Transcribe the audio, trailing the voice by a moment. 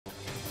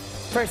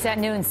First at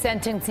noon,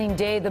 sentencing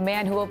day, the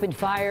man who opened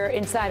fire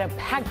inside a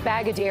packed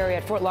baggage area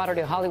at Fort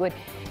Lauderdale Hollywood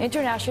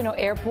International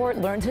Airport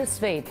learned his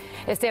fate.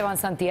 Esteban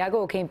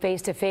Santiago came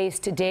face to face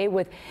today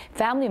with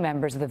family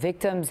members of the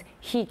victims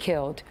he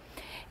killed.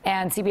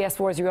 And CBS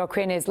 4's Riel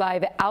Creighton is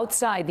live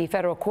outside the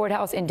federal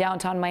courthouse in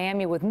downtown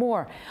Miami with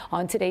more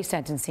on today's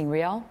sentencing.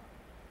 Riel?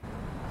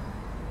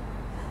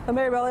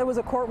 Maribel, it was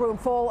a courtroom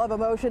full of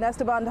emotion.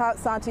 Esteban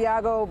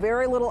Santiago,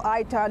 very little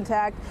eye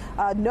contact,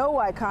 no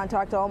eye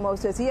contact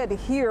almost, as he had to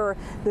hear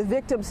the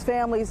victims'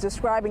 families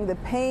describing the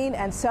pain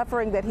and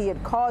suffering that he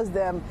had caused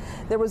them.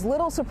 There was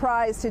little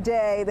surprise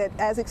today that,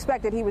 as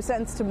expected, he was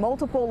sentenced to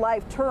multiple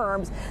life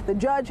terms. The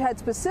judge had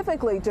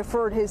specifically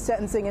deferred his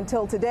sentencing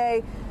until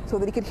today so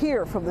that he could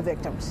hear from the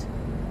victims.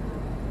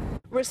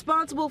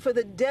 Responsible for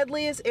the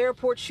deadliest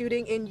airport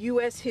shooting in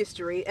U.S.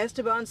 history,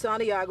 Esteban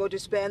Santiago to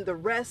spend the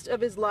rest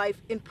of his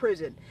life in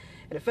prison.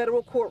 In a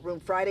federal courtroom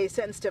Friday,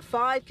 sentenced to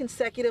 5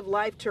 consecutive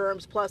life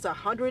terms plus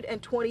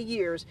 120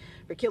 years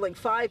for killing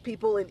 5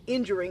 people and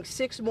injuring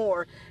 6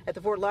 more at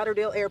the Fort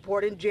Lauderdale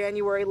airport in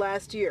January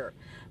last year.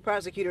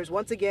 Prosecutors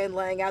once again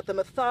laying out the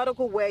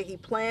methodical way he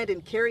planned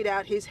and carried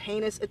out his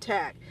heinous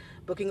attack.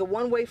 Booking a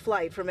one-way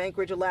flight from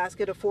Anchorage,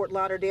 Alaska to Fort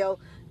Lauderdale,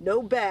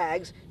 no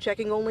bags,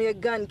 checking only a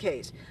gun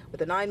case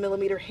with a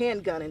 9mm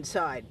handgun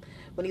inside.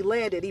 When he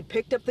landed, he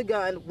picked up the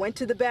gun, went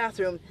to the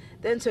bathroom,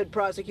 then, said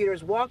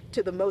prosecutors, walked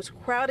to the most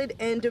crowded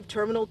end of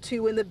Terminal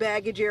 2 in the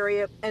baggage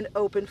area and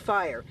opened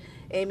fire,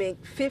 aiming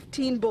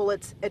 15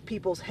 bullets at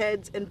people's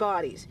heads and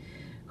bodies.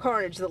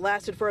 Carnage that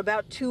lasted for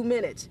about 2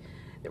 minutes.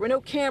 There were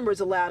no cameras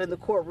allowed in the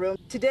courtroom.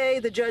 Today,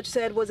 the judge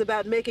said, was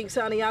about making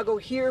Santiago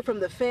hear from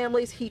the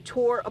families he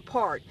tore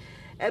apart.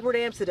 Edward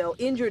Amsterdell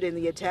injured in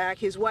the attack,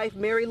 his wife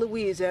Mary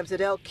Louise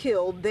Amsterdell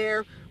killed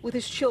there with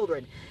his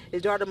children.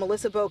 His daughter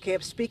Melissa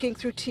Beaucamp speaking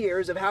through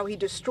tears of how he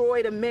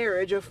destroyed a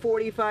marriage of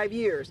 45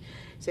 years,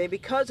 saying,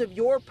 because of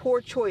your poor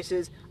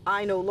choices,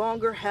 I no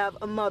longer have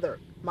a mother,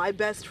 my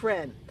best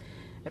friend.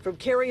 And from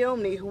Carrie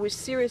Omni, who was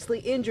seriously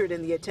injured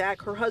in the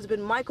attack, her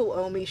husband Michael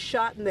Omni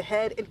shot in the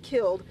head and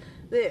killed.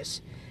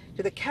 This: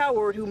 to the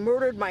coward who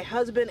murdered my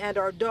husband and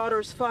our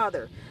daughter's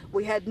father.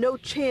 We had no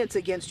chance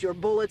against your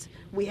bullets.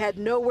 We had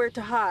nowhere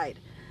to hide.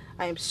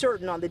 I am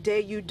certain on the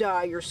day you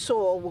die, your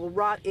soul will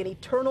rot in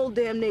eternal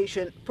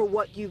damnation for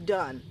what you've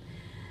done.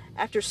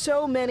 After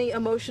so many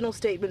emotional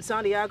statements,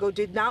 Santiago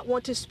did not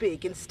want to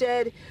speak.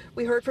 Instead,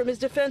 we heard from his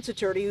defense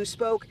attorney, who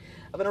spoke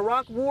of an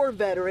Iraq War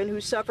veteran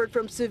who suffered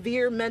from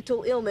severe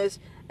mental illness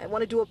and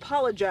wanted to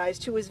apologize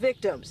to his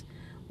victims.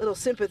 Little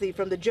sympathy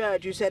from the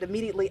judge, who said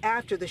immediately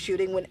after the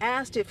shooting, when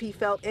asked if he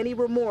felt any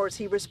remorse,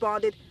 he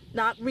responded,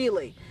 not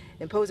really,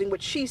 imposing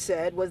what she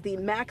said was the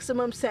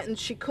maximum sentence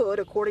she could,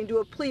 according to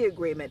a plea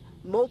agreement,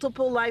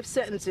 multiple life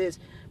sentences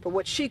for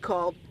what she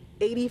called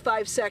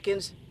 85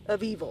 seconds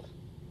of evil.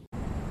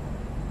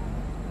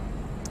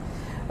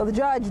 Well, the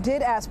judge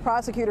did ask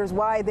prosecutors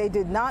why they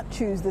did not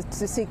choose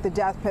to seek the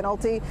death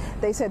penalty.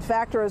 They said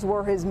factors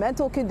were his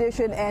mental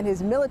condition and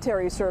his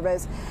military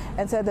service,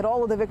 and said that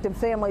all of the victim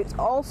families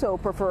also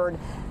preferred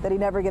that he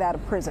never get out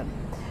of prison.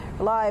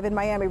 Live in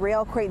Miami,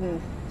 Riel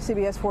Creighton,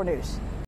 CBS 4 News.